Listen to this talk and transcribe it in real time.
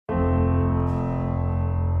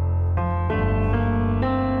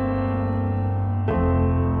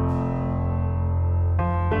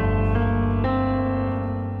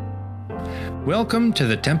Welcome to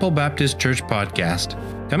the Temple Baptist Church podcast,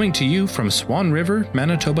 coming to you from Swan River,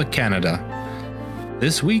 Manitoba, Canada.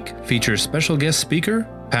 This week features special guest speaker,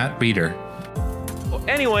 Pat Reeder.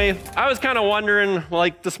 Anyway, I was kind of wondering,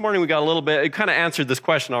 like this morning we got a little bit, it kind of answered this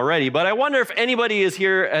question already, but I wonder if anybody is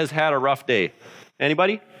here has had a rough day.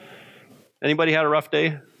 Anybody? Anybody had a rough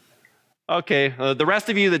day? Okay, the rest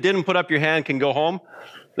of you that didn't put up your hand can go home.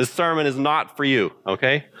 This sermon is not for you,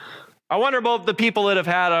 okay? I wonder about the people that have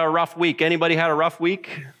had a rough week. Anybody had a rough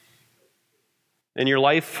week in your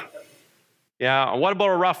life? Yeah, what about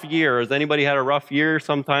a rough year? Has anybody had a rough year?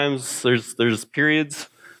 Sometimes there's periods.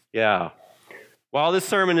 Yeah. Well, this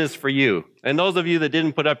sermon is for you. And those of you that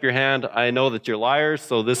didn't put up your hand, I know that you're liars,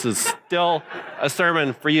 so this is still a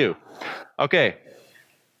sermon for you. Okay.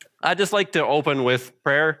 I'd just like to open with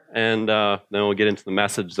prayer, and then we'll get into the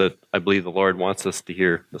message that I believe the Lord wants us to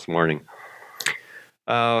hear this morning.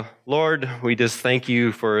 Lord, we just thank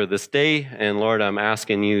you for this day, and Lord, I'm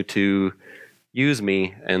asking you to use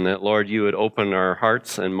me, and that, Lord, you would open our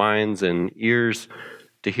hearts and minds and ears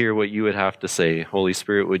to hear what you would have to say. Holy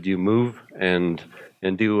Spirit, would you move and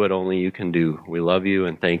do what only you can do? We love you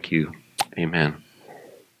and thank you. Amen.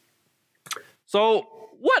 So,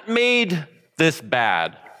 what made this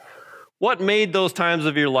bad? What made those times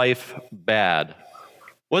of your life bad?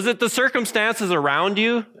 Was it the circumstances around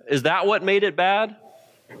you? Is that what made it bad?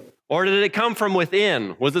 Or did it come from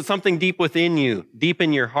within? Was it something deep within you, deep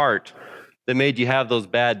in your heart, that made you have those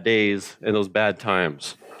bad days and those bad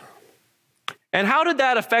times? And how did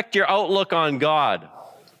that affect your outlook on God?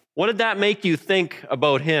 What did that make you think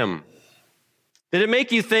about him? Did it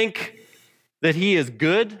make you think that he is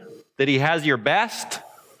good, that he has your best?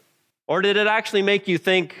 Or did it actually make you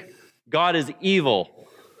think God is evil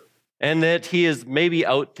and that he is maybe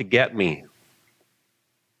out to get me?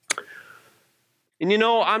 And you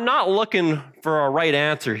know, I'm not looking for a right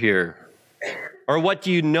answer here, or what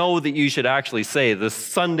do you know that you should actually say, the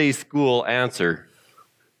Sunday school answer.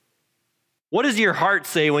 What does your heart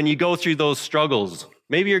say when you go through those struggles?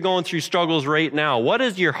 Maybe you're going through struggles right now. What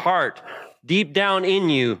does your heart, deep down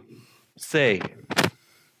in you, say?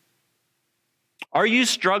 Are you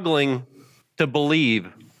struggling to believe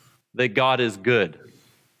that God is good?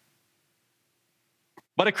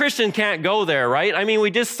 But a Christian can't go there, right? I mean,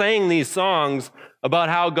 we just sang these songs about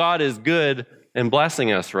how God is good and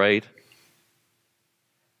blessing us, right?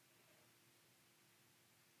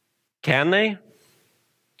 Can they?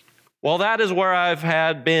 Well, that is where I've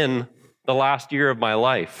had been the last year of my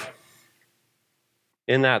life,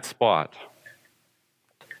 in that spot.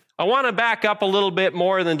 I want to back up a little bit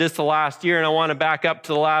more than just the last year, and I want to back up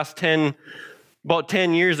to the last about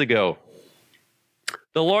 10 years ago.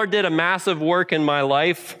 The Lord did a massive work in my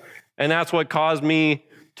life, and that's what caused me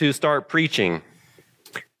to start preaching.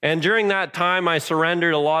 And during that time, I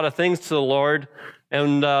surrendered a lot of things to the Lord,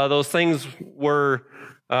 and those things were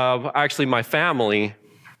actually my family,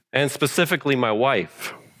 and specifically my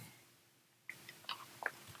wife.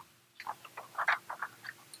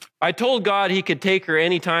 I told God he could take her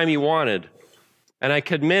anytime he wanted, and I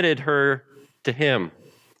committed her to him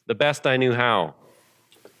the best I knew how.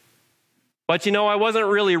 But you know, I wasn't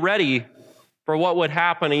really ready for what would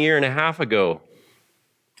happen a year and a half ago.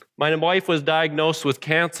 My wife was diagnosed with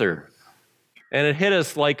cancer, and it hit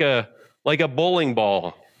us like a bowling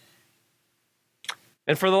ball.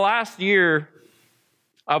 And for the last year,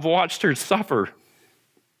 I've watched her suffer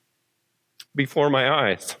before my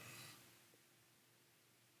eyes.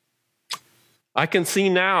 I can see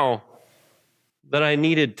now that I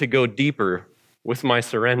needed to go deeper with my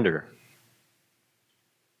surrender.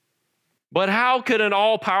 But how could an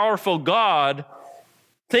all-powerful God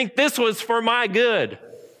think this was for my good?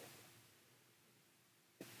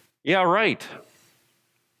 Yeah, right.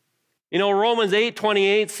 You know, Romans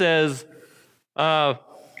 8:28 says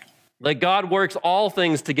that God works all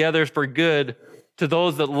things together for good to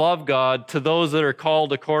those that love God, to those that are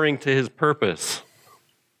called according to his purpose.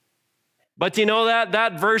 But you know,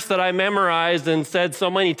 that verse that I memorized and said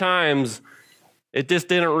so many times, it just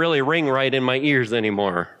didn't really ring right in my ears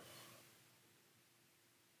anymore.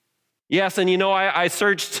 Yes, and you know, I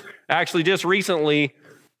searched actually just recently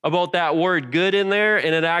about that word good in there,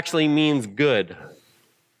 and it actually means good.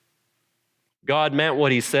 God meant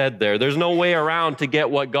what he said there. There's no way around to get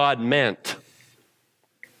what God meant.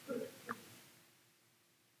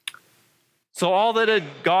 So all that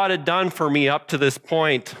God had done for me up to this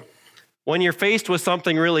point, when you're faced with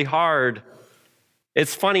something really hard,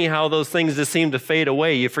 it's funny how those things just seem to fade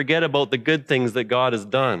away. You forget about the good things that God has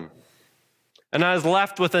done. And I was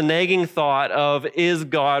left with a nagging thought of, is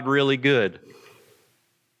God really good?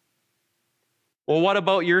 Well, what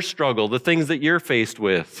about your struggle, the things that you're faced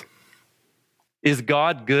with? Is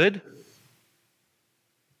God good?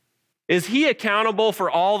 Is he accountable for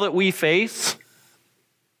all that we face?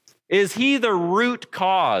 Is he the root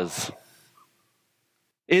cause?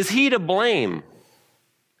 Is he to blame?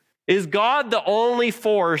 Is God the only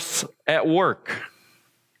force at work?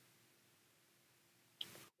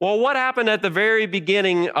 Well, what happened at the very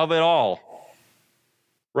beginning of it all?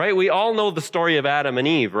 Right? We all know the story of Adam and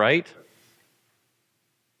Eve, right?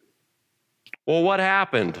 Well, what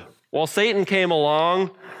happened? Well, Satan came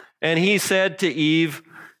along and he said to Eve,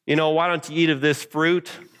 why don't you eat of this fruit?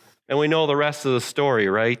 And we know the rest of the story,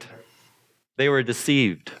 right? They were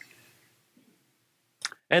deceived.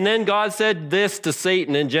 And then God said this to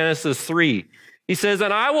Satan in Genesis 3. He says,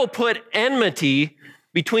 and I will put enmity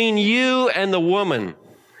between you and the woman,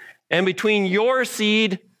 and between your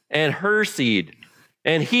seed and her seed.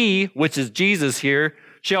 And he, which is Jesus here,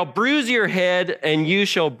 shall bruise your head, and you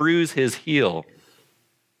shall bruise his heel.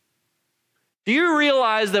 Do you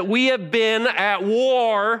realize that we have been at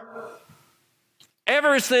war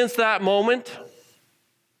ever since that moment?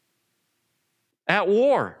 At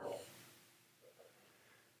war.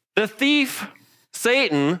 The thief,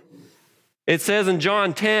 Satan, it says in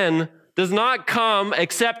John 10, does not come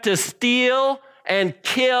except to steal and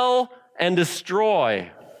kill and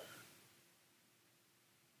destroy.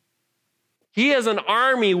 He has an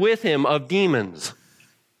army with him of demons.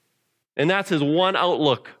 And that's his one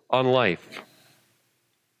outlook on life.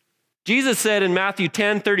 Jesus said in Matthew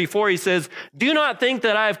 10:34, he says, do not think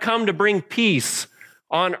that I have come to bring peace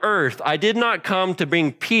on earth. I did not come to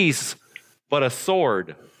bring peace, but a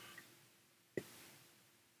sword.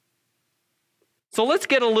 So let's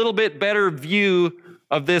get a little bit better view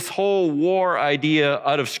of this whole war idea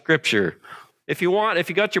out of Scripture. If you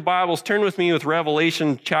got your Bibles, turn with me with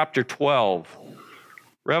Revelation chapter 12.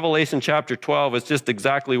 Revelation chapter 12 is just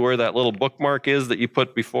exactly where that little bookmark is that you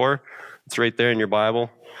put before. It's right there in your Bible.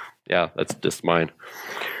 Yeah, that's just mine.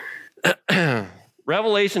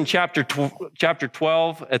 Revelation chapter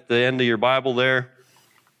 12 at the end of your Bible there.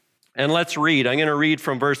 And let's read. I'm going to read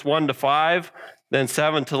from verse 1 to 5, then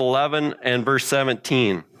 7 to 11, and verse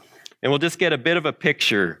 17. And we'll just get a bit of a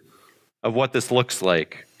picture of what this looks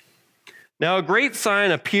like. Now a great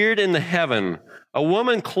sign appeared in the heaven, a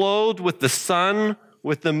woman clothed with the sun,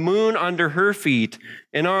 with the moon under her feet,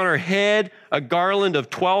 and on her head a garland of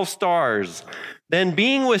 12 stars. Then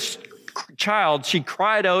being with child, she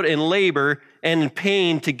cried out in labor and in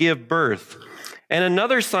pain to give birth. And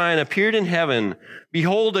another sign appeared in heaven.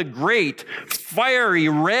 Behold, a great, fiery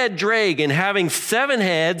red dragon having 7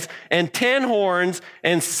 heads and 10 horns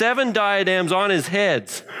and 7 diadems on his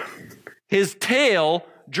heads. His tail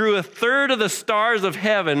drew 1/3 of the stars of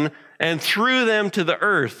heaven and threw them to the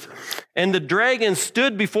earth. And the dragon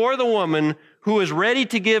stood before the woman who was ready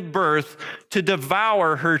to give birth to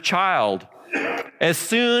devour her child as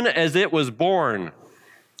soon as it was born.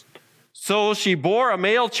 So she bore a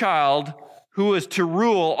male child who was to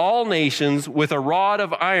rule all nations with a rod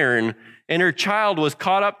of iron, and her child was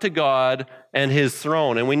caught up to God and his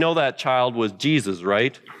throne. And we know that child was Jesus,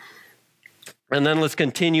 right? And then let's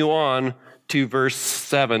continue on to verse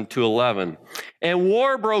 7 to 11. And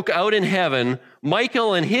war broke out in heaven.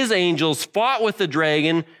 Michael and his angels fought with the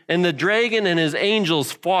dragon, and the dragon and his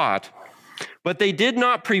angels fought. But they did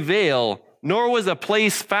not prevail, nor was a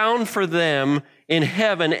place found for them in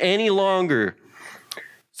heaven any longer.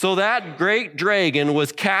 So that great dragon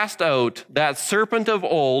was cast out, that serpent of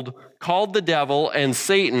old, called the devil and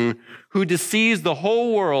Satan, who deceives the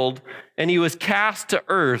whole world, and he was cast to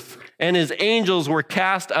earth, and his angels were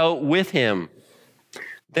cast out with him.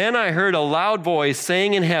 Then I heard a loud voice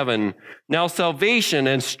saying in heaven, now salvation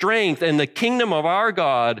and strength and the kingdom of our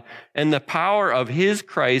God and the power of his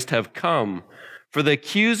Christ have come. For the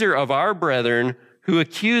accuser of our brethren, who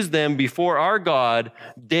accused them before our God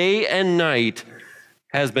day and night,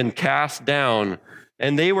 has been cast down,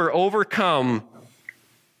 and they were overcome.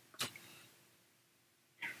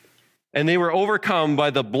 And they were overcome by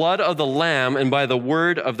the blood of the Lamb and by the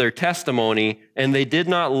word of their testimony, and they did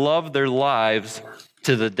not love their lives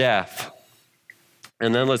to the death.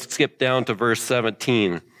 And then let's skip down to verse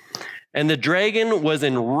 17. And the dragon was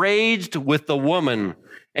enraged with the woman,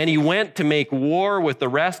 and he went to make war with the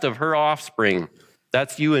rest of her offspring.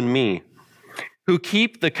 That's you and me, who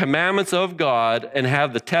keep the commandments of God and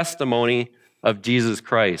have the testimony of Jesus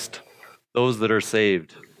Christ, those that are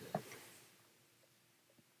saved.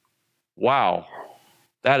 Wow,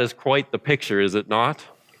 that is quite the picture, is it not?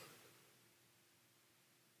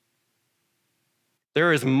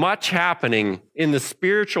 There is much happening in the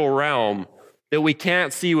spiritual realm that we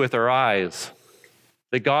can't see with our eyes,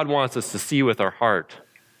 that God wants us to see with our heart.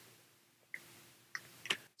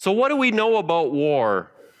 So what do we know about war?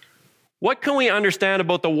 What can we understand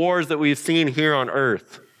about the wars that we've seen here on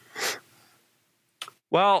earth?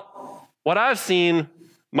 Well, what I've seen,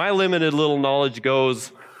 my limited little knowledge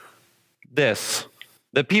goes this,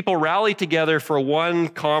 that people rally together for one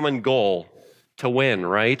common goal, to win,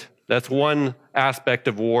 right? That's one aspect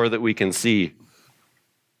of war that we can see.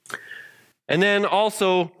 And then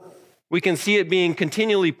also, we can see it being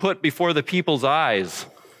continually put before the people's eyes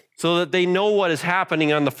so that they know what is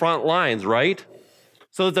happening on the front lines, right?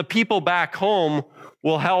 So that the people back home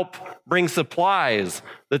will help bring supplies,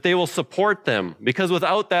 that they will support them. Because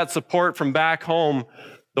without that support from back home,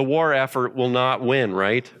 the war effort will not win,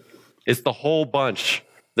 right? It's the whole bunch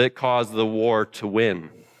that caused the war to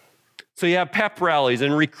win. So you have pep rallies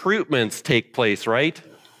and recruitments take place, right?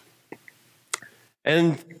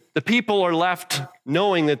 And the people are left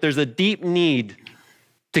knowing that there's a deep need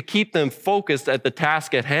to keep them focused at the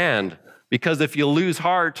task at hand. Because if you lose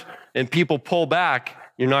heart and people pull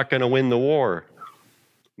back, you're not going to win the war.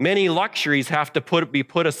 Many luxuries have to be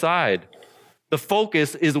put aside. The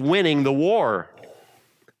focus is winning the war,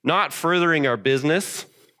 not furthering our business,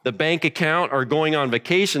 the bank account, or going on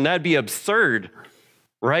vacation. That'd be absurd,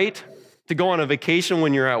 right? To go on a vacation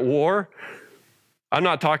when you're at war. I'm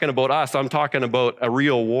not talking about us, I'm talking about a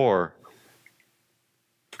real war.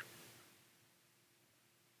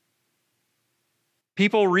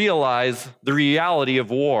 People realize the reality of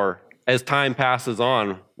war as time passes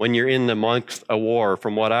on when you're in amongst a war,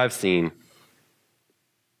 from what I've seen.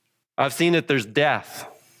 I've seen that there's death,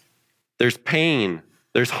 there's pain,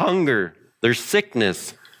 there's hunger, there's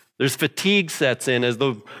sickness, there's fatigue sets in as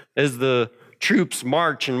the troops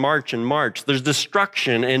march and march and march. There's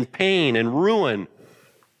destruction and pain and ruin.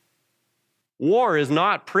 War is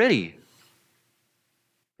not pretty.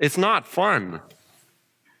 It's not fun.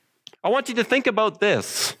 I want you to think about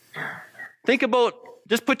this.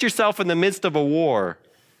 Just put yourself in the midst of a war.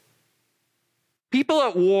 People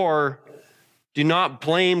at war do not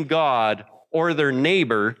blame God or their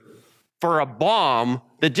neighbor for a bomb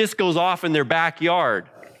that just goes off in their backyard.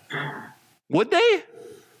 Would they?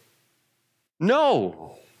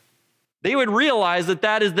 No. They would realize that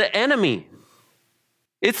that is the enemy.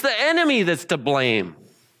 It's the enemy that's to blame.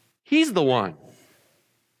 He's the one.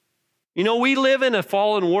 You know, we live in a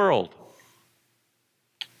fallen world.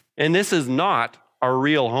 And this is not our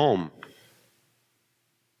real home.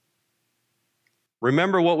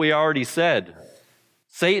 Remember what we already said.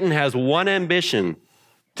 Satan has one ambition: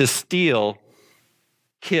 to steal,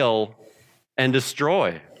 kill, and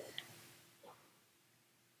destroy.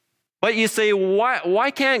 But you say,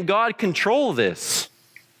 why can't God control this?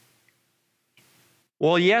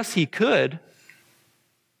 Well, yes, he could.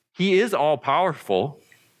 He is all-powerful.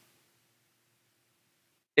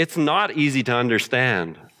 It's not easy to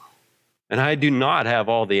understand, and I do not have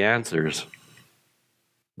all the answers.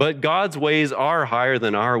 But God's ways are higher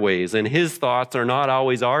than our ways, and his thoughts are not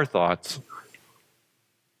always our thoughts.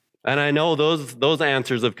 And I know those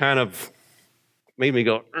answers have kind of made me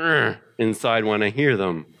go inside when I hear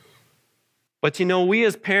them. But you know, we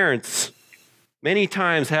as parents many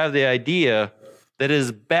times have the idea that it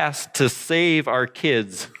is best to save our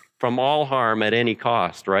kids from all harm at any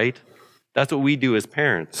cost, right? That's what we do as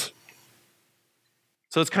parents.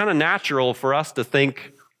 So it's kind of natural for us to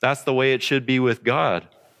think that's the way it should be with God,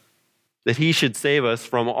 that he should save us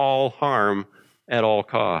from all harm at all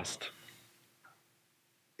cost.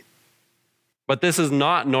 But this is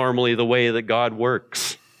not normally the way that God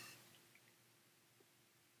works.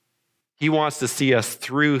 He wants to see us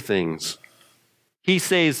through things. He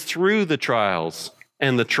saves through the trials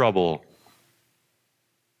and the trouble.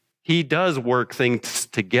 He does work things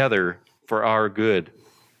together for our good.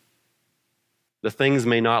 The things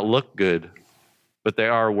may not look good, but they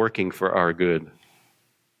are working for our good.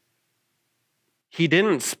 He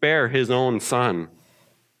didn't spare his own son,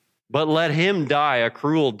 but let him die a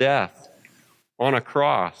cruel death on a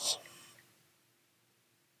cross.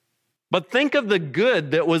 But think of the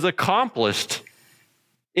good that was accomplished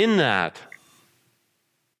in that.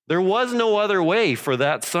 There was no other way for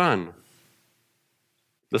that son,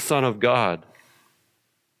 the Son of God.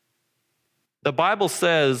 The Bible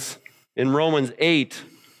says in Romans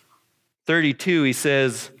 8:32, he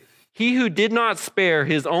says, "He who did not spare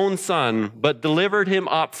his own son, but delivered him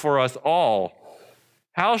up for us all,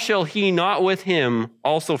 how shall he not with him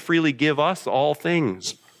also freely give us all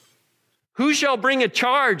things? Who shall bring a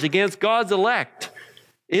charge against God's elect?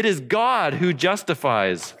 It is God who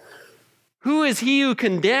justifies. Who is he who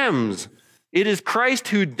condemns? It is Christ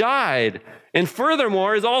who died, and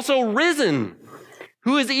furthermore is also risen,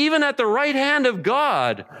 who is even at the right hand of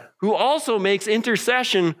God, who also makes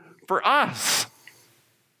intercession for us."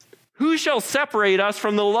 Who shall separate us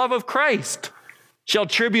from the love of Christ? Shall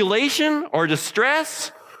tribulation or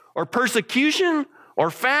distress or persecution or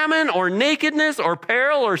famine or nakedness or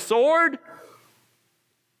peril or sword?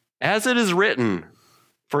 As it is written,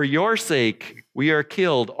 for your sake we are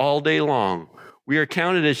killed all day long. We are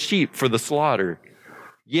counted as sheep for the slaughter.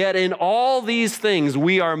 Yet in all these things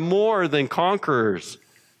we are more than conquerors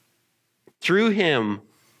through him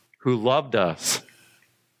who loved us.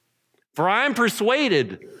 For I am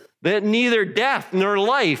persuaded that neither death nor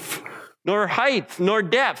life, nor height, nor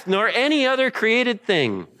depth, nor any other created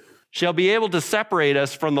thing shall be able to separate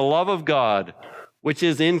us from the love of God, which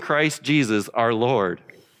is in Christ Jesus our Lord.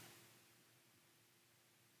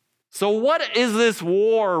 So what is this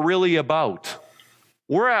war really about?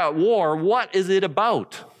 We're at war. What is it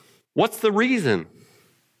about? What's the reason?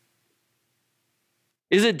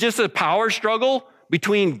 Is it just a power struggle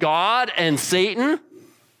between God and Satan?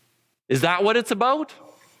 Is that what it's about?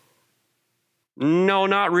 No,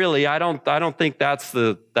 not really. I don't think that's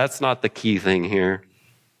not the key thing here.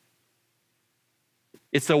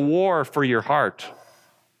 It's a war for your heart,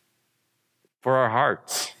 for our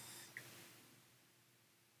hearts.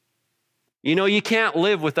 You know, you can't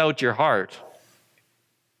live without your heart.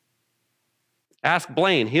 Ask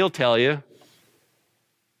Blaine, he'll tell you.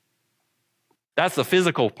 That's the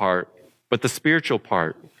physical part, but the spiritual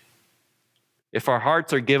part. If our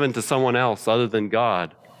hearts are given to someone else other than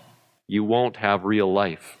God, you won't have real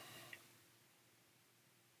life.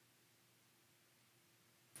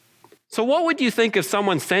 So what would you think if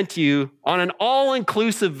someone sent you on an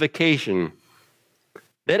all-inclusive vacation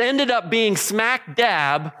that ended up being smack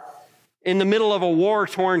dab in the middle of a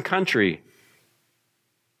war-torn country?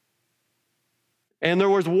 And there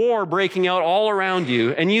was war breaking out all around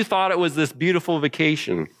you, and you thought it was this beautiful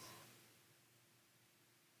vacation.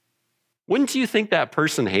 Wouldn't you think that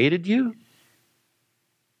person hated you?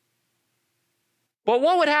 But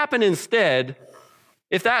what would happen instead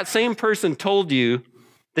if that same person told you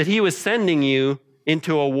that he was sending you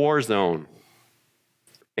into a war zone?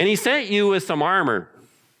 And he sent you with some armor.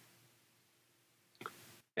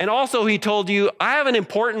 And also he told you, I have an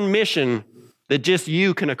important mission that just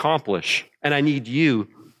you can accomplish, and I need you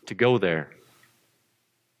to go there.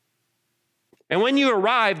 And when you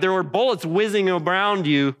arrived, there were bullets whizzing around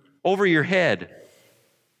you over your head.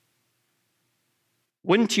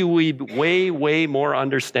 Wouldn't you be way, way more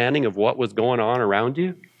understanding of what was going on around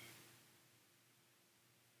you?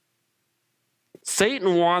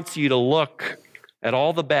 Satan wants you to look at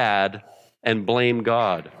all the bad and blame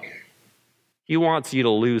God. He wants you to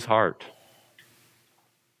lose heart.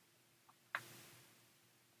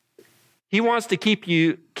 He wants to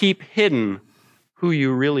keep hidden who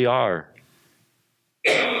you really are.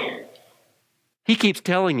 He keeps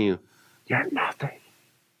telling you, you're nothing.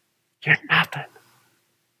 You're nothing.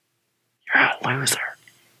 You're a loser.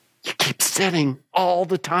 You keep sinning all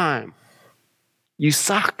the time. You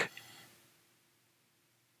suck.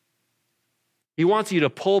 He wants you to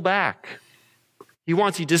pull back. He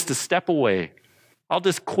wants you just to step away. I'll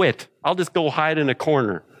just quit. I'll just go hide in a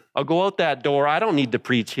corner. I'll go out that door. I don't need to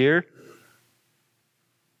preach here.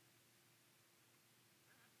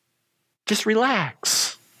 Just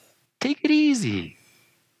relax. Take it easy.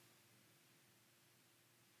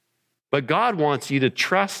 But God wants you to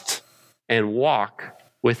trust and walk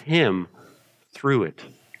with him through it.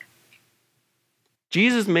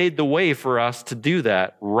 Jesus made the way for us to do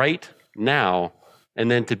that right now and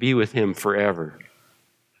then to be with him forever.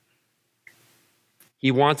 He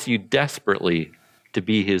wants you desperately to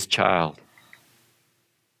be his child.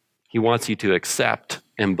 He wants you to accept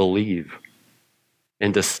and believe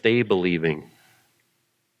and to stay believing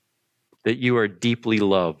that you are deeply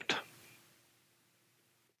loved,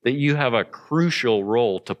 that you have a crucial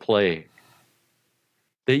role to play,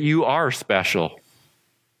 that you are special.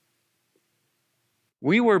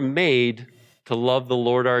 We were made to love the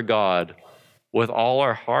Lord our God with all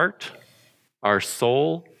our heart, our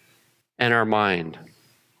soul, and our mind.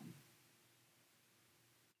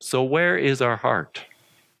 So where is our heart?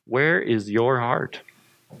 Where is your heart?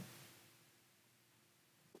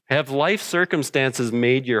 Have life circumstances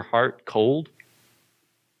made your heart cold?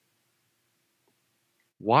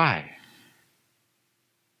 Why?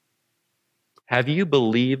 Have you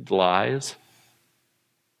believed lies?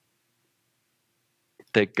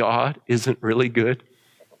 That God isn't really good?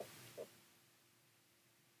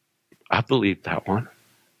 I believe that one.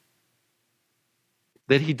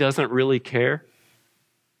 That he doesn't really care?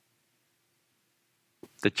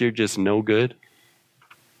 That you're just no good?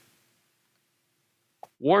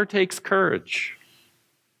 War takes courage,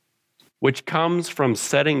 which comes from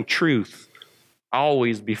setting truth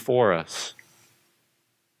always before us.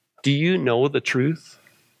 Do you know the truth?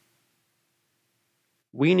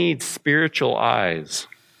 We need spiritual eyes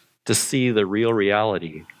to see the real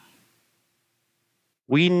reality.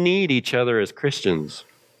 We need each other as Christians.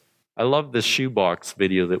 I love this shoebox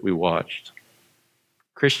video that we watched.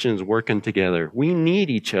 Christians working together. We need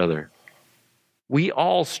each other. We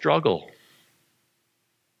all struggle.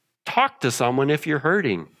 Talk to someone if you're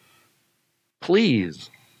hurting. Please.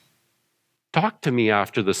 Talk to me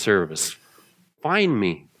after the service. Find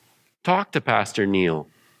me. Talk to Pastor Neil.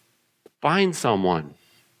 Find someone.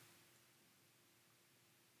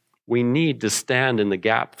 We need to stand in the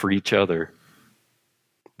gap for each other.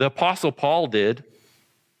 The Apostle Paul did.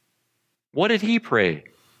 What did he pray?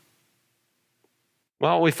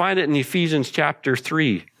 Well, we find it in Ephesians chapter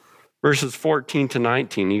 3, verses 14 to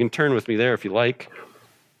 19. You can turn with me there if you like.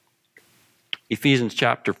 Ephesians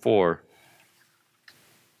chapter 4.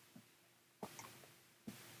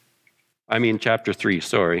 Chapter 3,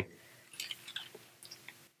 sorry.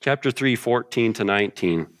 Chapter 3, 14 to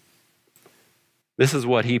 19. This is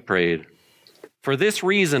what he prayed. For this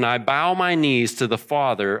reason I bow my knees to the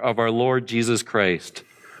Father of our Lord Jesus Christ,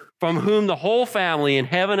 from whom the whole family in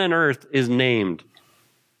heaven and earth is named,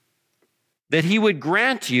 that he would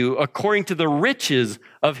grant you, according to the riches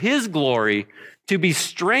of his glory, to be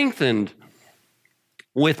strengthened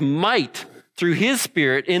with might through his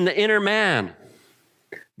Spirit in the inner man,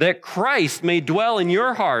 that Christ may dwell in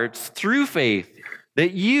your hearts through faith,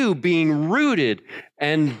 that you, being rooted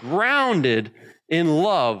and grounded in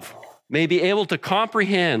love, may be able to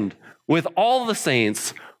comprehend with all the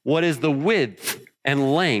saints what is the width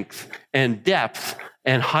and length and depth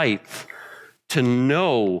and height, to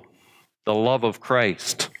know the love of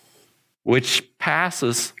Christ, which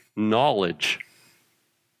passes knowledge,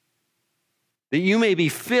 that you may be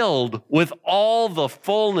filled with all the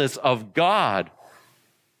fullness of God.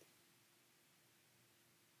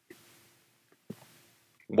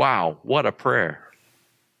 Wow, what a prayer.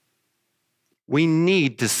 We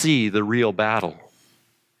need to see the real battle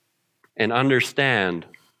and understand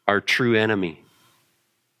our true enemy.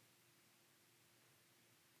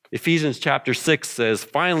 Ephesians chapter 6 says,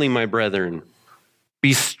 finally, my brethren,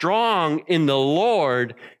 be strong in the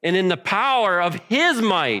Lord and in the power of his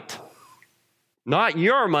might. Not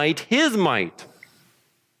your might, his might.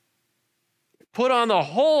 Put on the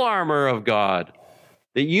whole armor of God,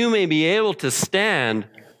 that you may be able to stand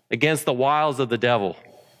against the wiles of the devil.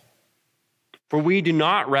 For we do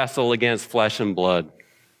not wrestle against flesh and blood,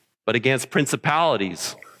 but against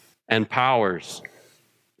principalities and powers,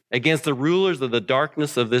 against the rulers of the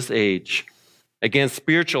darkness of this age, against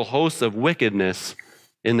spiritual hosts of wickedness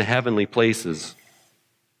in the heavenly places.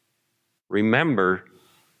 Remember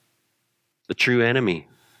the true enemy.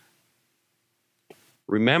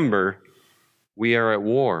 Remember, we are at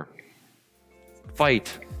war.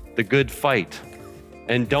 Fight the good fight.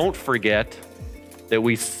 And don't forget that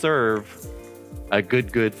we serve a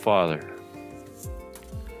good Father.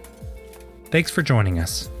 Thanks for joining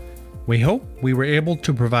us. We hope we were able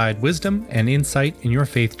to provide wisdom and insight in your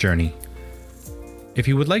faith journey. If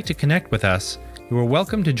you would like to connect with us, you are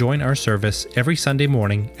welcome to join our service every Sunday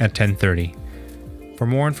morning at 10:30. For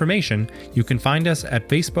more information, you can find us at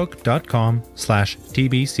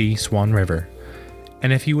facebook.com/TBC Swan River.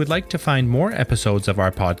 And if you would like to find more episodes of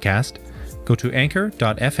our podcast, go to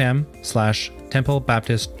anchor.fm/Temple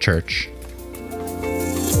Baptist Church.